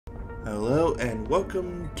Hello and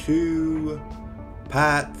welcome to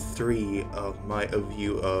part 3 of my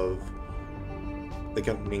overview of the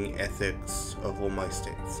governing ethics of all my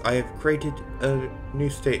states. I have created a new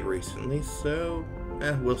state recently, so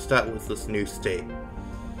we'll start with this new state.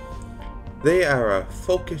 They are a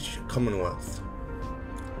folkish commonwealth.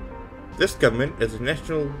 This government is a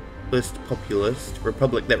nationalist populist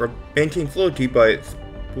republic that maintains loyalty by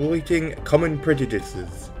exploiting common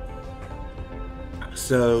prejudices.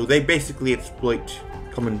 So they basically exploit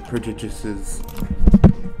common prejudices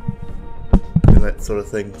and that sort of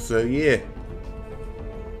thing. So yeah.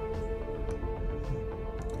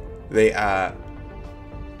 They are...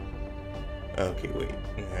 Okay, wait.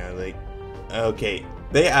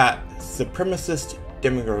 They are supremacist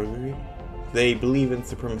demagoguery. They believe in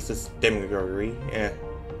supremacist demagoguery. Yeah.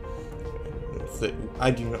 So, I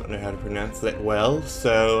do not know how to pronounce that well,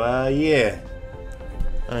 so yeah.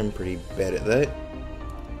 I'm pretty bad at that.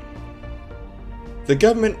 The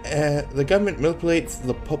government manipulates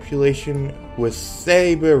the population with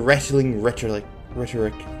saber-rattling rhetoric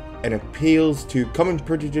and appeals to common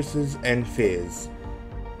prejudices and fears.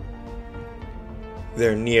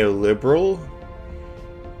 They're neoliberal,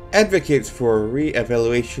 advocates for a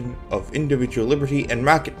re-evaluation of individual liberty and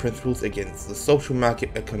market principles against the social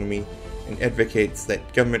market economy, and advocates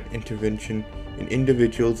that government intervention in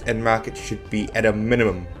individuals and markets should be at a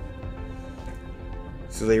minimum.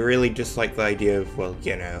 So they really just like the idea of, well,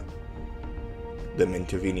 you know, them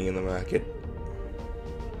intervening in the market.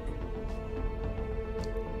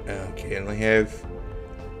 Okay, and they have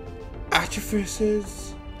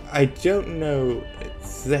artificers. I don't know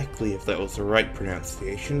exactly if that was the right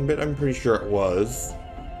pronunciation, but I'm pretty sure it was.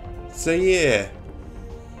 So yeah.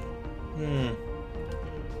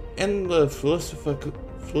 And the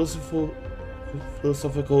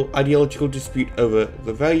philosophical ideological dispute over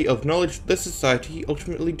the value of knowledge, the society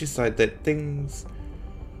ultimately decide that things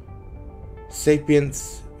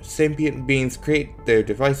sapient beings create, their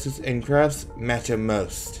devices and crafts, matter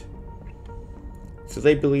most. So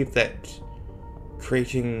they believe that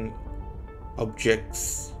creating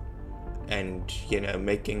objects and, you know,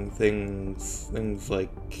 making things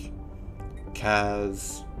like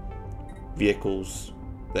cars, vehicles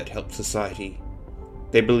that help society,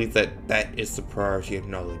 they believe that that is the priority of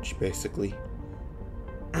knowledge, basically.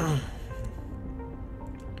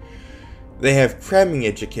 They have cramming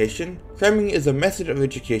education. Cramming is a method of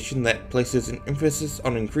education that places an emphasis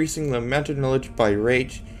on increasing the amount of knowledge by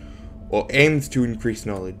rate, or aims to increase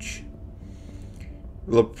knowledge.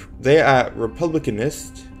 They are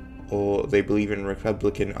republicanist, or they believe in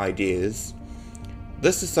republican ideas.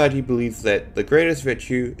 This society believes that the greatest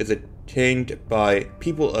virtue is attained by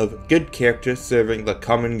people of good character serving the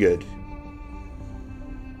common good.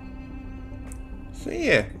 So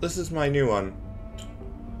yeah, this is my new one.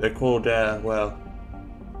 They're called, well,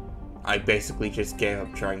 I basically just gave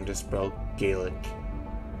up trying to spell Gaelic.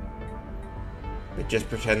 But just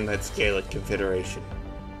pretend that's Gaelic Confederation.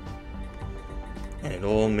 And it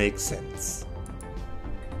all makes sense.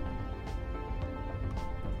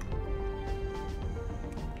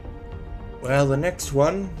 Well, the next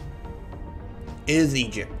one is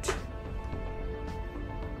Egypt.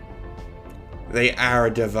 They are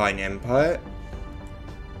a divine empire.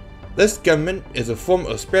 This government is a form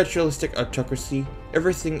of spiritualistic autocracy.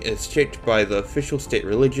 Everything is shaped by the official state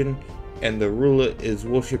religion, and the ruler is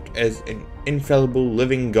worshipped as an infallible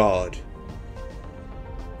living god.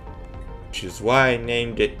 Which is why I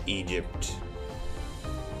named it Egypt.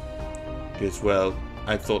 Because, well,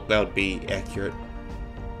 I thought that would be accurate.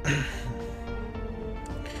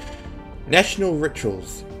 National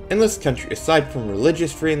rituals. In this country, aside from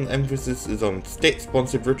religious freedom, the emphasis is on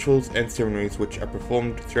state-sponsored rituals and ceremonies which are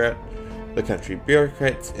performed throughout the country.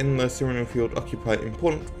 Bureaucrats in the ceremonial field occupy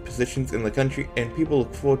important positions in the country, and people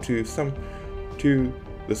look forward to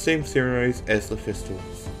the same ceremonies as the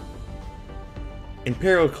festivals.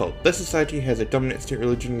 Imperial cult. This society has a dominant state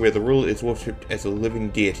religion where the ruler is worshipped as a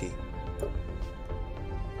living deity.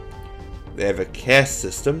 They have a caste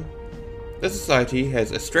system. This society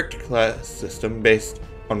has a strict class system based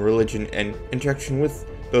on religion, and interaction with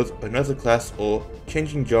those of another class or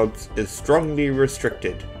changing jobs is strongly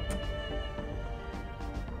restricted.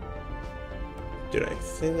 Did I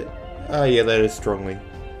say that? Ah, yeah, that is strongly.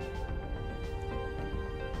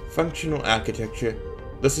 Functional architecture.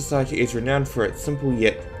 The society is renowned for its simple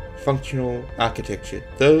yet functional architecture,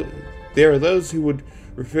 though there are those who would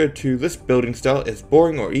refer to this building style as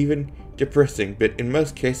boring or even depressing, but in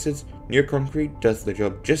most cases, neoconcrete does the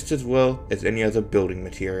job just as well as any other building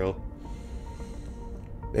material.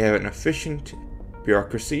 They have an efficient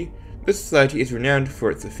bureaucracy. This society is renowned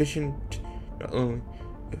for its efficient, not only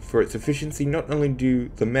for its efficiency, not only do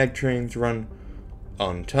the mag trains run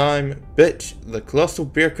on time, but the colossal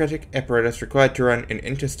bureaucratic apparatus required to run an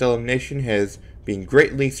interstellar nation has been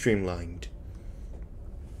greatly streamlined.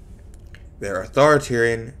 They're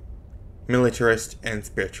authoritarian, militarist, and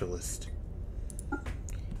spiritualist.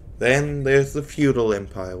 Then there's the feudal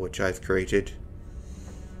empire, which I've created.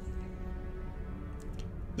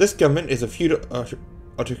 This government is a feudal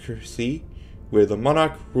autocracy where the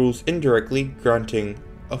monarch rules indirectly, granting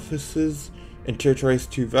offices and territories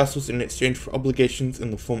to vassals in exchange for obligations in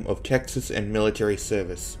the form of taxes and military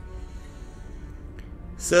service.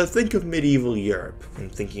 So think of medieval Europe when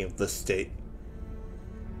thinking of this state.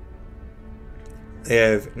 They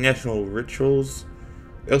have national rituals.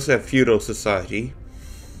 They also have feudal society.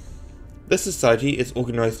 This society is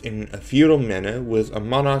organized in a feudal manner with a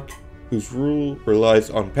monarch whose rule relies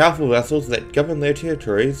on powerful vassals that govern their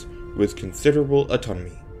territories with considerable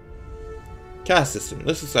autonomy. Caste system.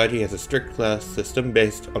 This society has a strict class system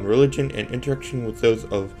based on religion, and interaction with those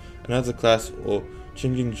of another class or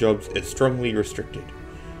changing jobs is strongly restricted.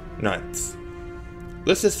 Knights.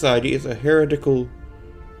 This society is a heretical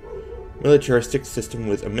militaristic system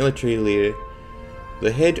with a military leader,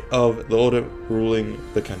 the head of the order ruling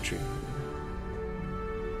the country.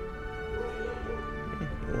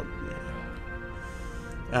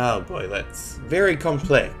 Oh boy, that's very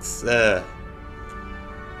complex. A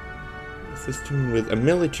system with a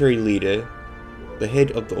military leader, the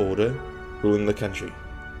head of the order, ruling the country.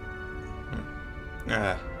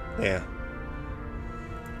 Yeah.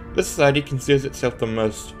 This society considers itself the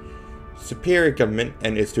most superior government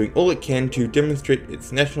and is doing all it can to demonstrate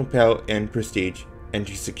its national power and prestige, and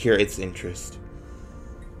to secure its interest.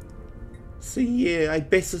 So yeah, I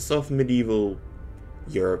base this off medieval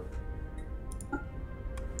Europe.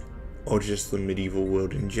 Or just the medieval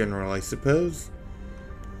world in general, I suppose.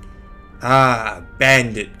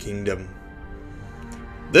 Bandit Kingdom.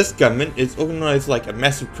 This government is organized like a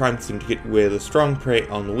massive crime syndicate where the strong prey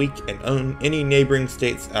on the weak, and any neighboring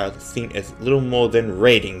states are seen as little more than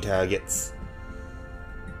raiding targets.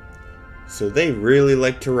 So they really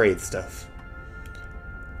like to raid stuff.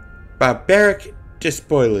 Barbaric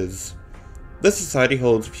Despoilers. This society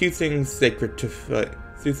holds few things sacred to fight.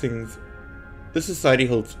 This society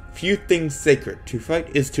holds few things sacred. To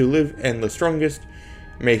fight is to live, and the strongest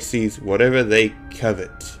may seize whatever they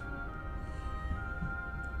covet.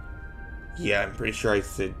 Yeah, I'm pretty sure I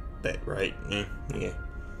said that right. Yeah.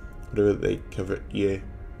 Whatever they covet, yeah.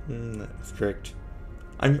 That's correct.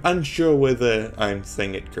 I'm unsure whether I'm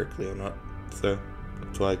saying it correctly or not, so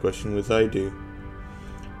that's why I question whether I do.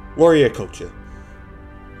 Warrior culture.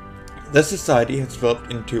 This society has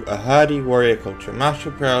developed into a hardy warrior culture.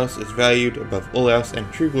 Martial prowess is valued above all else,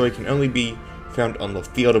 and true glory can only be found on the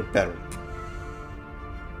field of battle.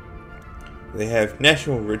 They have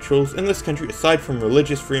national rituals. In this country, aside from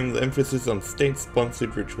religious freedom, the emphasis on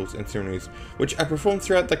state-sponsored rituals and ceremonies, which are performed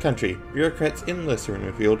throughout the country. Bureaucrats in the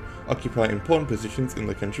ceremony field occupy important positions in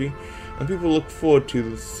the country, and people look forward to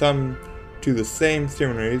the same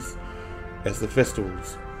ceremonies as the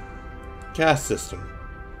festivals. Caste system.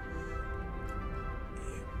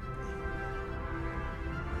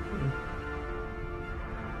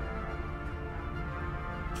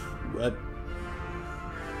 What?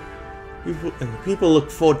 People look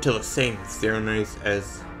forward to the same ceremonies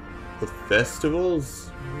as the festivals?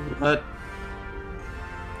 What?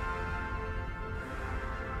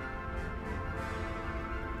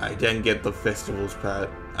 I didn't get the festivals part.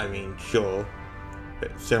 I mean, sure,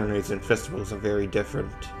 but ceremonies and festivals are very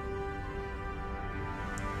different.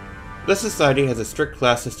 This society has a strict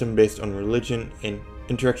class system based on religion, and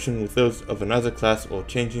interaction with those of another class or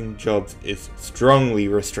changing jobs is strongly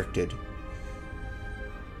restricted.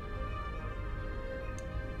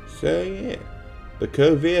 So yeah, the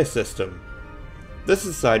Covier system. This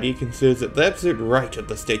society considers it the absolute right of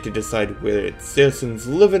the state to decide where its citizens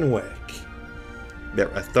live and work. They're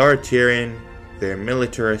authoritarian, they're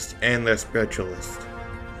militarist, and they're spiritualist.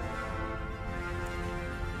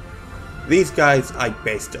 These guys I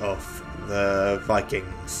based off the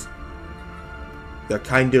Vikings. They're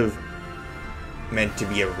kind of meant to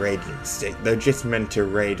be a raiding state. They're just meant to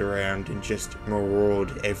raid around and just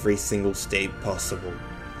maraud every single state possible.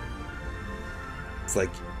 It's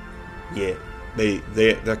like, yeah,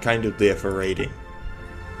 they're kind of there for raiding.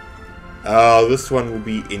 Oh, this one will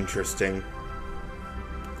be interesting.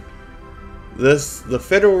 The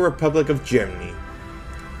Federal Republic of Germany.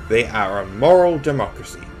 They are a moral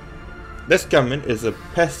democracy. This government is a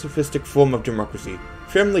pacifistic form of democracy,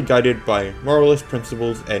 firmly guided by moralist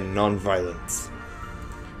principles and non-violence.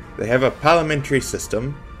 They have a parliamentary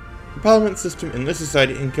system. The parliament system in this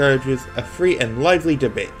society encourages a free and lively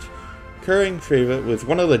debate. Currying favour with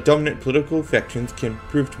one of the dominant political factions can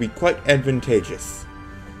prove to be quite advantageous.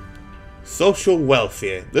 Social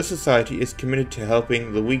welfare. This society is committed to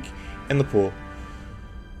helping the weak and the poor.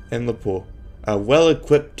 Are well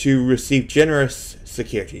equipped to receive generous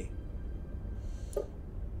security.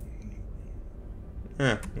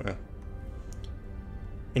 Well.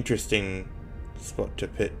 Interesting spot to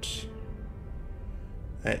pitch.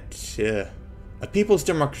 A people's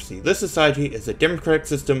democracy. This society is a democratic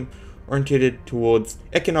system oriented towards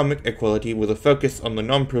economic equality with a focus on the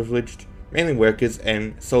non-privileged, mainly workers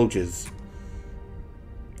and soldiers.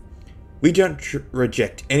 We don't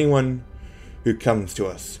reject anyone who comes to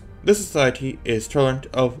us. This society is tolerant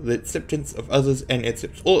of the acceptance of others and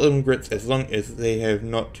accepts all immigrants as long as they have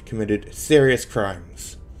not committed serious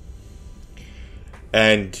crimes.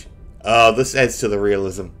 And this adds to the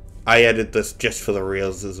realism. I added this just for the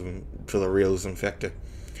realism factor.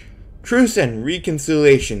 Truth and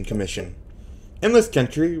Reconciliation Commission. In this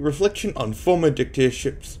country, reflection on former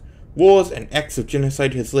dictatorships, wars, and acts of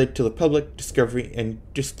genocide has led to the public discovery and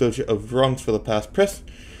disclosure of wrongs for the past,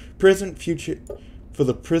 present, future,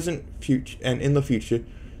 and in the future.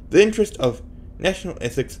 The interest of national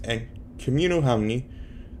ethics and communal harmony,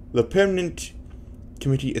 the permanent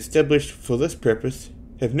committee established for this purpose,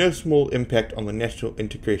 have no small impact on the national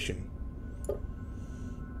integration.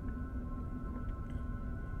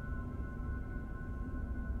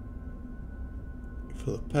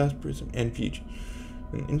 For the past, present, and future.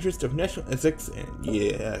 In the interest of national ethics and...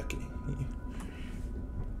 Yeah.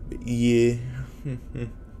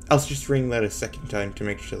 I was just reading that a second time to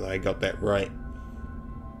make sure that I got that right.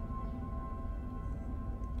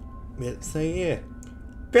 So yeah.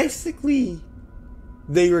 Basically,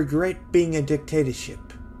 they regret being a dictatorship.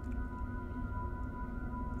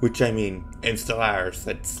 Which, I mean, and still ours.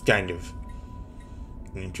 That's kind of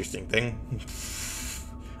an interesting thing.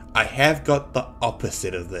 I have got the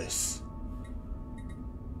opposite of this.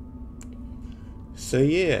 So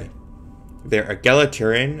yeah. They're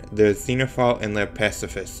egalitarian, they're xenophile, and they're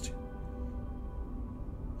pacifist.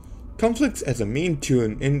 Conflicts as a mean to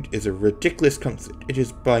an end is a ridiculous concept. It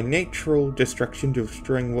is by natural destruction,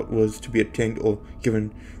 destroying what was to be attained or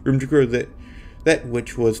given room to grow that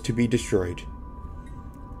which was to be destroyed.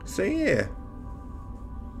 So yeah.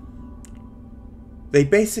 They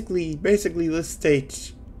basically this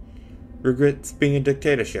state regrets being a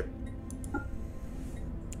dictatorship.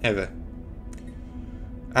 Ever.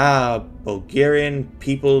 Bulgarian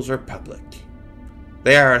People's Republic.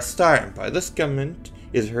 They are a star empire. This government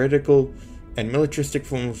is a heretical and militaristic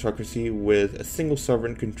form of autocracy with a single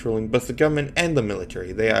sovereign controlling both the government and the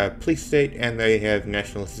military. They are a police state and they have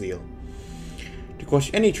nationalist zeal. To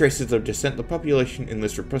quash any traces of dissent, the population in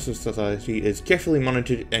this repressive society is carefully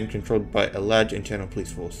monitored and controlled by a large internal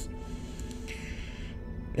police force.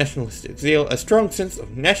 Nationalistic zeal. A strong sense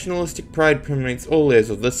of nationalistic pride permeates all layers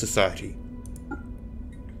of this society.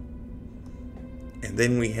 And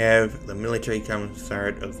then we have the military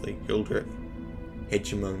commissariat of the Gilder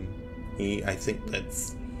Hegemony. I think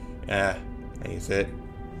that's... how you say it?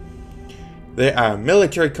 They are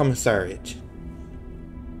military commissariat.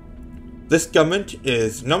 This government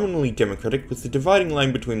is nominally democratic, with the dividing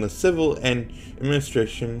line between the civil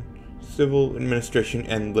administration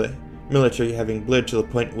and the military having blurred to the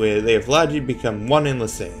point where they have largely become one and the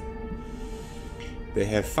same. They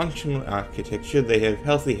have functional architecture, they have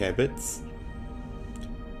healthy habits.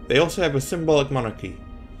 They also have a symbolic monarchy.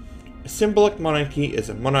 A symbolic monarchy is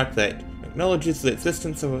a monarch that acknowledges the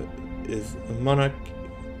existence of a monarch.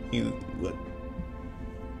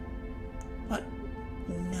 What?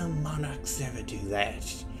 No monarchs ever do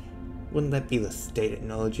that. Wouldn't that be the state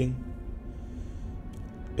acknowledging?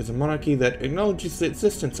 Is a monarchy that acknowledges the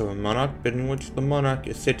existence of a monarch, but in which the monarch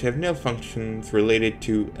is said to have no functions related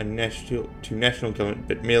to national government,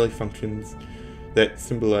 but merely functions that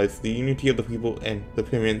symbolize the unity of the people and the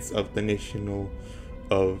permanence of the national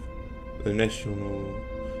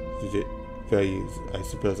values. I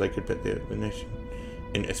suppose I could put there the nation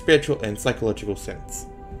in a spiritual and psychological sense.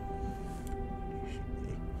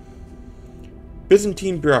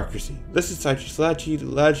 Byzantine bureaucracy. This society is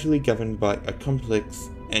largely governed by a complex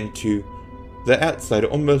and to the outsider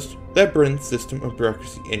almost labyrinth system of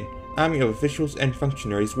bureaucracy. An army of officials and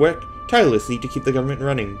functionaries work tirelessly to keep the government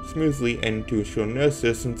running smoothly and to ensure no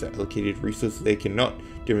citizens are allocated resources they cannot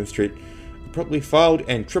demonstrate a properly filed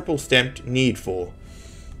and triple-stamped need for.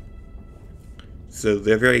 So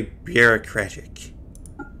they're very bureaucratic.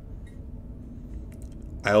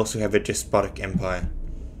 I also have a despotic empire.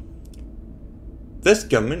 This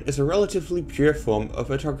government is a relatively pure form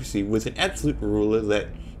of autocracy with an absolute ruler that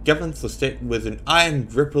governs the state with an iron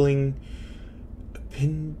gripping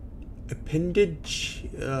appendage.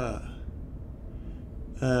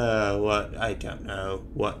 What? I don't know.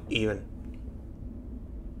 What even?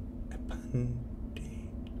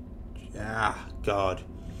 God.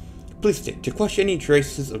 Please state, to quash any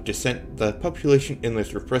traces of dissent, the population in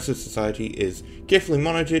this repressive society is carefully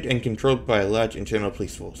monitored and controlled by a large internal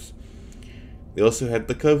police force. They also have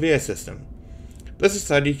the Covea system. The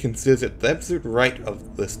society considers it the absolute right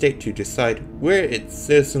of the state to decide where its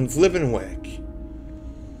citizens live and work.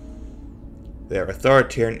 They are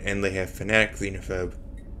authoritarian and they have fanatic xenophobe.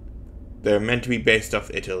 They are meant to be based off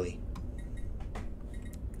Italy.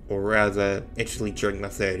 Or rather, Italy during the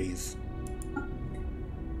 30s.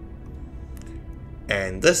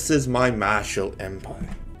 And this is my Martial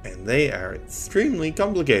Empire, and they are extremely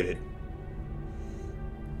complicated.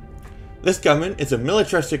 This government is a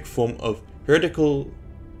militaristic form of heretical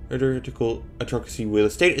autocracy where the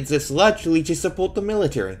state exists largely to support the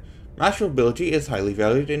military. Martial ability is highly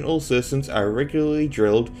valued and all citizens are regularly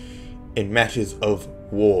drilled in matters of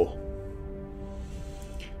war.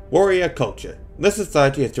 Warrior culture. This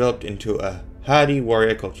society has developed into a hardy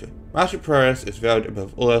warrior culture. Martial prowess is valued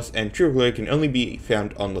above all else, and true glory can only be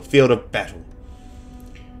found on the field of battle.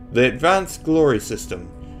 The advanced glory system.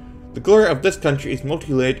 The glory of this country is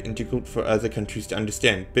multi-layered and difficult for other countries to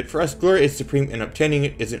understand, but for us glory is supreme and obtaining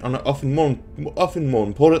it is an honor often more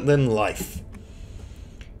important than life.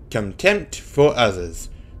 Contempt for others.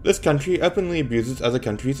 This country openly abuses other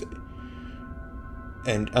countries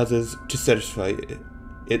and others to satisfy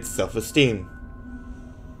its self-esteem.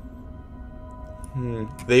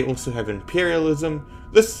 They also have imperialism.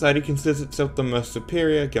 This society considers itself the most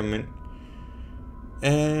superior government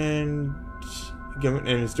and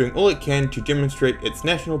is doing all it can to demonstrate its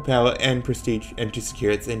national power and prestige and to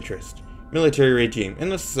secure its interest. Military regime. In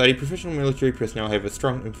this society, professional military personnel have a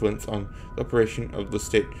strong influence on the operation of the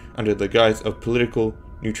state under the guise of political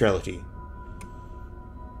neutrality.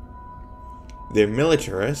 They're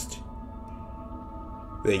militarist,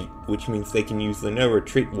 which means they can use the no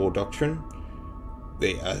retreat war doctrine.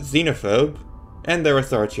 They are xenophobe, and they're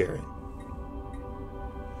authoritarian.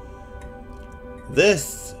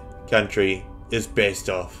 This country is based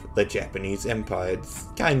off the Japanese Empire. It's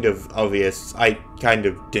kind of obvious. I kind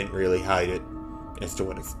of didn't really hide it as to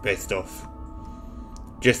what it's based off.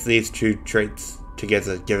 Just these two traits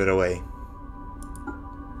together give it away.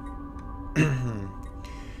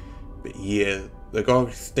 But yeah, the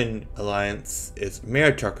Goldston Alliance is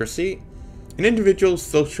meritocracy. An individual's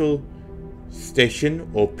social station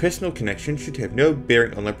or personal connection should have no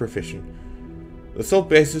bearing on their profession. The sole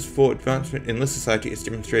basis for advancement in this society is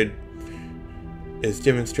demonstrated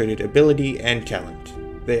ability and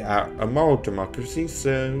talent. They are a moral democracy,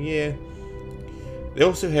 so yeah. They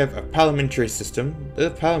also have a parliamentary system. The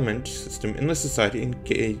parliament system in this society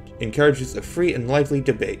encourages a free and lively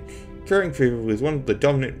debate. Currying favor with one of the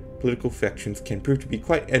dominant political factions can prove to be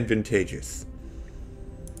quite advantageous.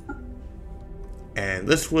 And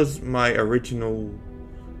this was my original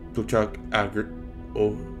Plutarch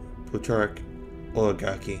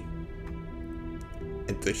oligarchy.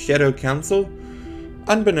 At the Shadow Council,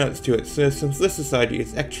 unbeknownst to its citizens, this society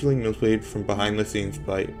is actually manipulated from behind the scenes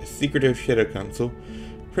by a secretive Shadow Council.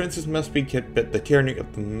 Princes must be kept, but the tyranny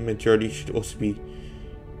of the majority should also be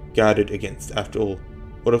guarded against. After all,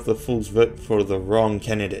 what if the fools vote for the wrong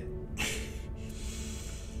candidate?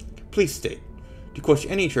 Please state, to quash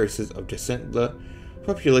any traces of dissent, the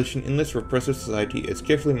population in this repressive society is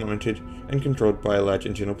carefully monitored and controlled by a large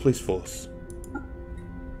internal police force.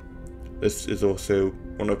 This is also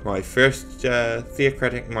one of my first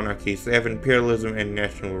theocratic monarchies. They have imperialism and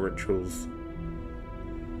national rituals.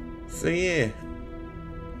 So yeah.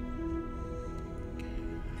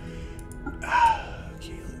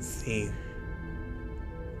 Okay, let's see.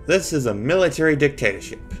 This is a military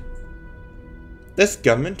dictatorship. This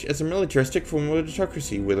government is a militaristic form of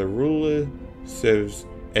autocracy where the ruler serves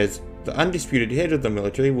as the undisputed head of the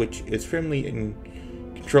military, which is firmly in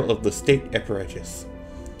control of the state apparatus.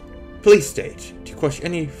 Police state, to quash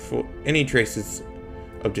any traces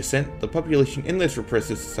of dissent, the population in this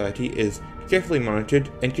repressive society is carefully monitored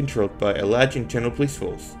and controlled by a large internal police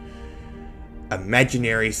force.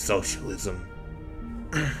 Imaginary socialism.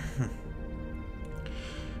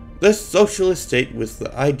 This socialist state with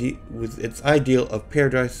its ideal of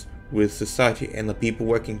paradise with society and the people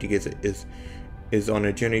working together is on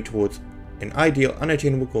a journey towards an ideal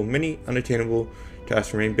unattainable goal. Many unattainable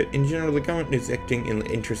tasks remain, but in general the government is acting in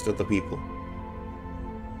the interest of the people.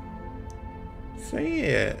 So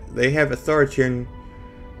yeah, they have authoritarian,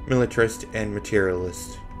 militarist, and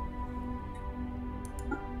materialist.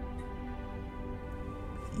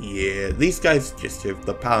 Yeah, these guys just have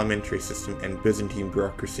the parliamentary system and Byzantine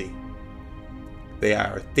bureaucracy. They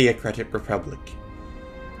are a theocratic republic.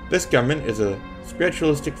 This government is a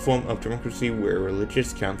spiritualistic form of democracy where a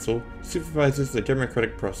religious council supervises the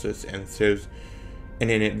democratic process and serves in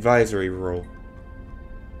an advisory role.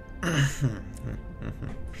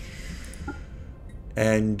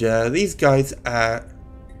 And these guys are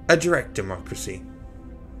a direct democracy.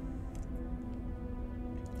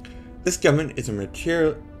 This government is a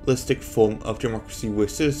materialistic form of democracy where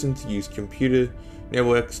citizens use computer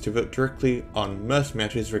networks to vote directly on most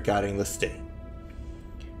matters regarding the state.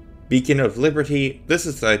 Beacon of Liberty, this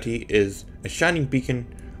society is a shining beacon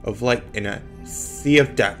of light in a sea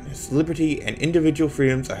of darkness. Liberty and individual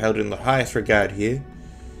freedoms are held in the highest regard here.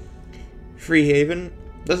 Free Haven,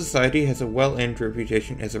 the society has a well-earned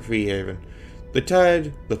reputation as a free haven. The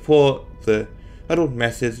tired, the poor, the huddled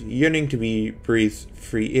masses yearning to breathe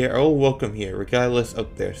free air are all welcome here, regardless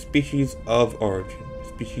of their species of origin.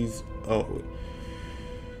 Species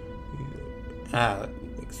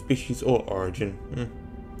or origin.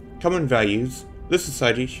 Common values. This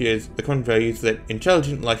society shares the common values that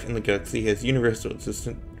intelligent life in the galaxy has universal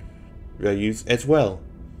existent values as well.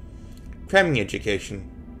 Cramming education.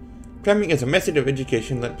 Cramming is a method of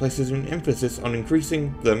education that places an emphasis on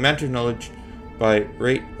increasing the amount of knowledge by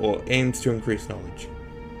rate or aims to increase knowledge.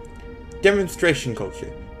 Demonstration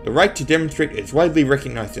culture. The right to demonstrate is widely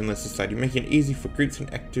recognized in this society, making it easy for groups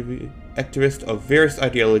and activists of various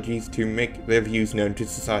ideologies to make their views known to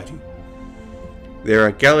society. They're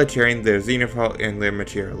egalitarian, they're xenophile, and they're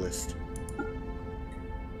materialist.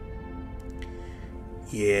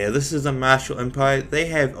 Yeah, this is a martial empire. They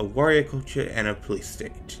have a warrior culture and a police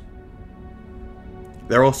state.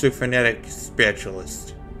 They're also fanatic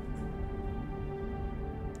spiritualists.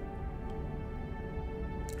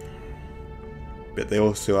 But they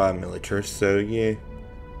also are militarists, so yeah.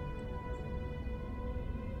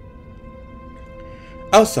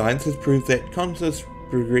 Our science has proved that consciousness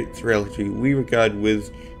progress reality. We regard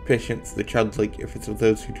with patience the childlike efforts of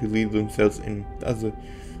those who lead themselves in the other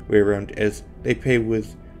way around, as they pay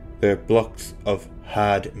with their blocks of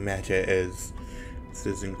hard matter, as this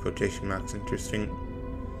is in quotation marks. Interesting.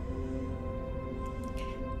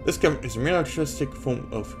 This government is a militaristic form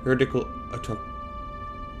of heretical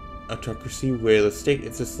autocracy where the state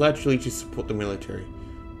exists largely to support the military.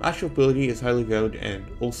 Martial ability is highly valued and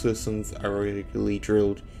all citizens are regularly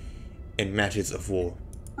drilled in matters of war.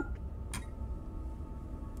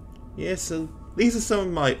 Yeah, so these are some of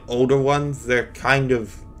my older ones. They're kind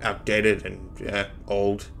of outdated and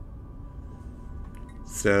old.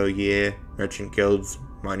 So yeah, merchant guilds,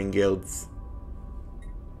 mining guilds.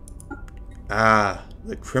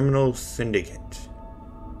 The criminal syndicate.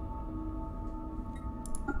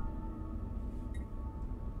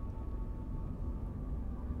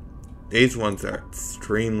 These ones are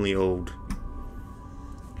extremely old.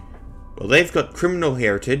 Well, they've got criminal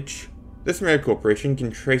heritage. This mega corporation can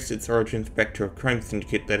trace its origins back to a crime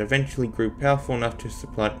syndicate that eventually grew powerful enough to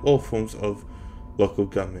supplant all forms of local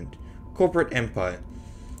government. Corporate empire.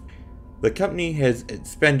 The company has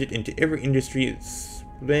expanded into every industry. It's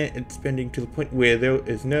expanding to the point where there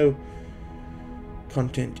is no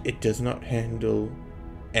content it does not handle,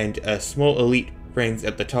 and a small elite reigns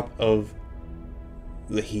at the top of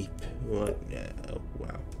the heap. What? Oh,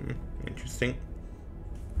 wow. Interesting.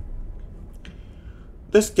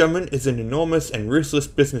 This government is an enormous and ruthless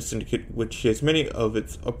business syndicate which shares many of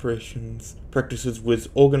its operations practices with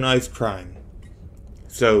organized crime.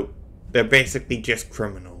 So, they're basically just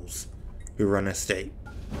criminals who run a state.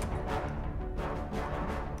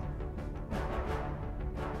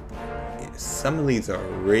 Yes, some of these are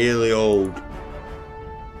really old.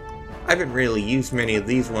 I haven't really used many of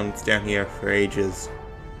these ones down here for ages.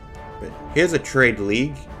 But here's a trade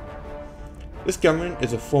league. This government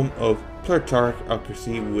is a form of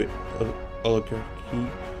plutocracy with oligarchy,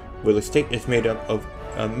 where the state is made up of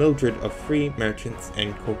a mildred of free merchants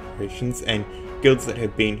and corporations and guilds that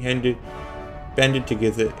have been banded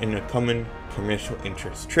together in a common commercial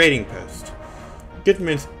interest. Trading post.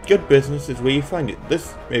 Good business is where you find it.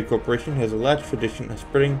 This mega corporation has a large tradition of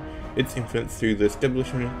spreading its influence through the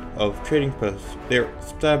establishment of trading posts. Their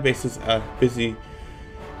star bases are busy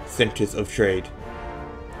centers of trade.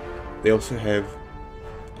 They also have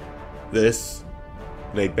this.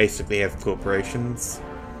 They basically have corporations.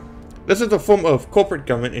 This is a form of corporate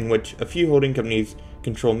government in which a few holding companies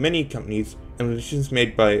control many companies, and the decisions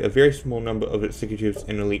made by a very small number of executives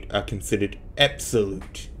and elite are considered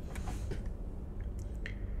absolute.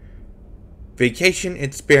 Vacation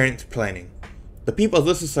experience planning. The people of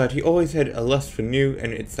this society always had a lust for new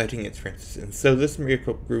and exciting experiences, and so this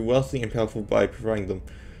miracle grew wealthy and powerful by providing them.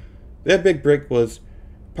 Their big break was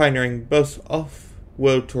pioneering both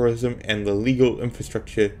off-world tourism and the legal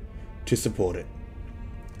infrastructure to support it.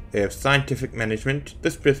 They have scientific management.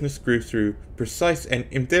 This business grew through precise and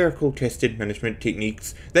empirical tested management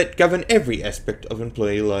techniques that govern every aspect of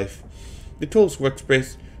employee life. The tools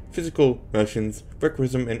workspace, physical motions,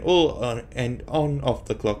 workerism, and all on and on off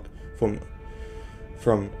the clock from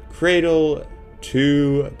cradle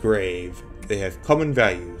to grave. They have common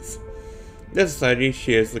values. Their society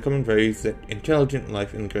shares the common values that intelligent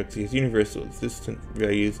life in the galaxy has universal existent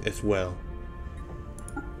values as well.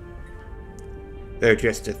 They're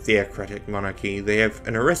just a theocratic monarchy. They have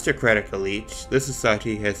an aristocratic elite. This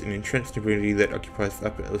society has an entrenched nobility that occupies the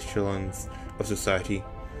upper echelons of society.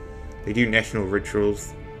 They do national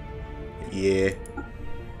rituals. Yeah.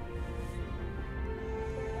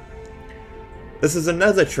 This is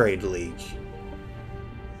another trade league.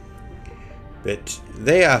 But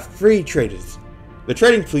they are free traders. The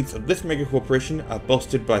trading fleets of this mega corporation are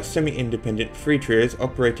bolstered by semi-independent free traders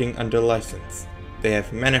operating under license. They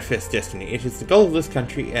have manifest destiny. It is the goal of this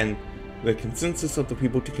country and the consensus of the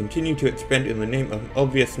people to continue to expand in the name of the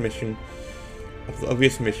obvious mission.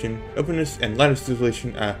 Openness and light of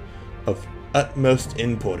civilization are of utmost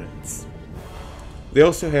importance. They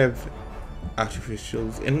also have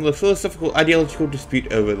artificials. In the philosophical ideological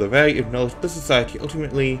dispute over the value of knowledge, the society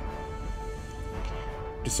ultimately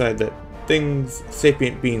decide that things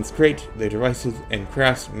sapient beings create, their devices and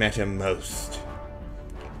crafts matter most.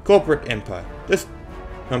 Corporate empire. This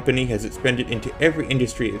company has expanded into every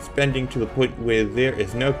industry, expanding to the point where there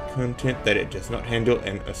is no content that it does not handle,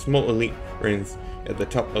 and a small elite reigns at the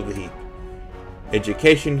top of the heap.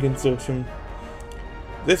 Education consortium.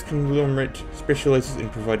 This conglomerate specializes in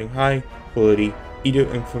providing high quality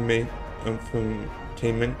infotainment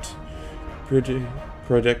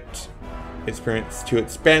product experience to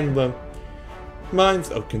expand the minds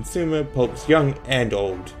of consumer pulps, young and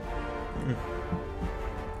old.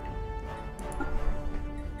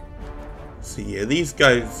 So yeah, these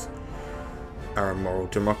guys are a moral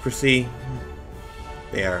democracy.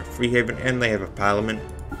 They are a free haven and they have a parliament.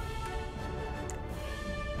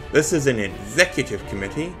 This is an executive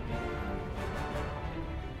committee.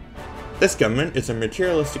 This government is a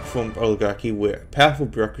materialistic form of oligarchy where a powerful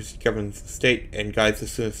bureaucracy governs the state and guides the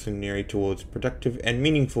citizenry towards productive and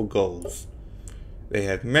meaningful goals. They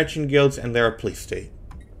have merchant guilds and they're a police state.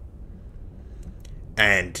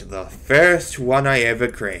 And the first one I ever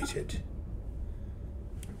created.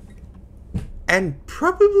 And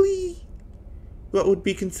probably what would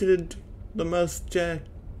be considered the most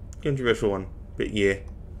controversial one. But yeah.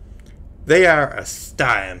 They are a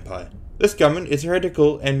star empire. This government is a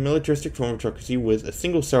heretical and militaristic form of autocracy with a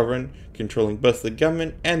single sovereign controlling both the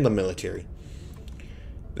government and the military.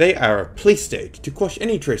 They are a police state. To quash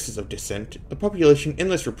any traces of dissent, the population in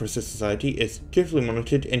this repressive society is carefully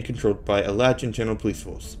monitored and controlled by a large internal police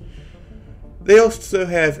force. They also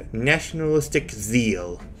have nationalistic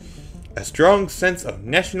zeal. A strong sense of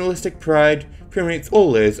nationalistic pride permeates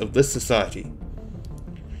all layers of this society.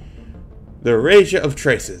 The erasure of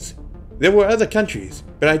traces. There were other countries,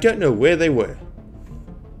 but I don't know where they were.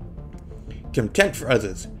 Contempt for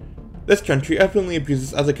others. This country openly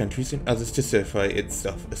abuses other countries and others to certify its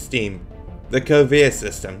self-esteem. The Conveyor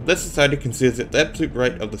system. This society considers it the absolute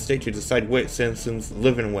right of the state to decide where its citizens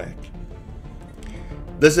live and work.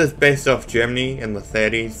 This is based off Germany in the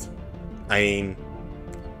 30s. I mean,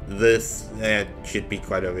 this should be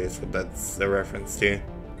quite obvious what that's a reference to.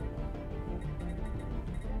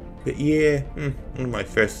 But yeah, one of my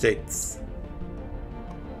first dates.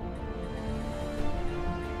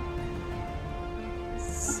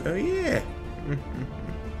 So yeah.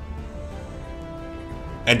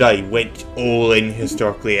 And I went all in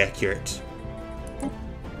historically accurate.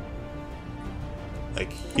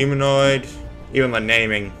 Like humanoid, even the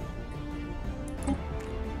naming.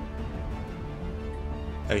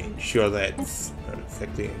 I mean, sure that's not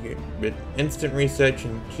exactly accurate, but instant research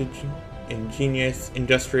and ingenious,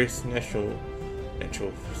 industrious, natural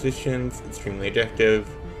physicians, extremely adaptive,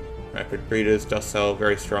 rapid breeders, docile,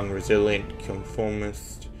 very strong, resilient,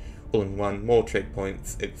 conformist, all in one, more trade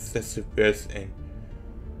points, excessive bursts, and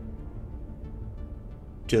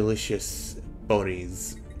delicious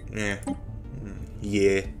bodies. Yeah.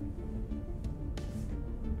 They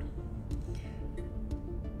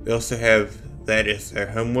also have that as their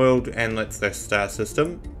homeworld, and that's their star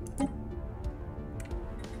system.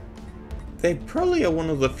 They probably are one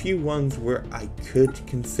of the few ones where I could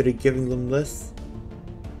consider giving them this.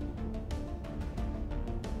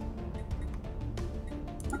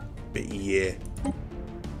 But yeah.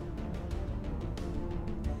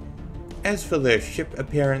 As for their ship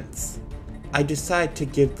appearance, I decided to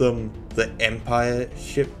give them the Empire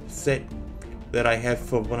ship set that I have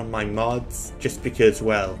for one of my mods, just because,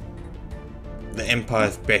 well, the Empire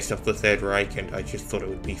is based off the Third Reich and I just thought it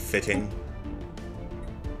would be fitting.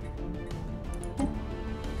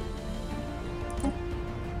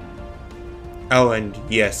 Oh, and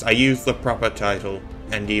yes, I used the proper title,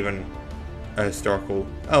 and even a historical.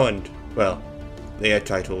 Oh, and, well, the air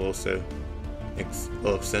title also makes a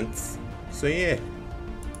lot of sense. So, yeah.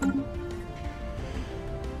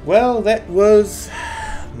 Well, that was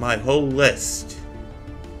my whole list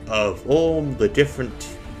of all the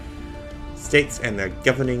different states and their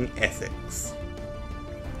governing ethics.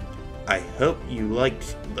 I hope you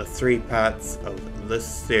liked the 3 parts of this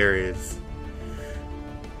series.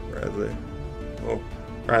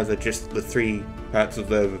 Rather just the 3 parts of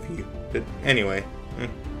the overview. But anyway.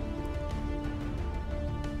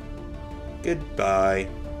 Goodbye.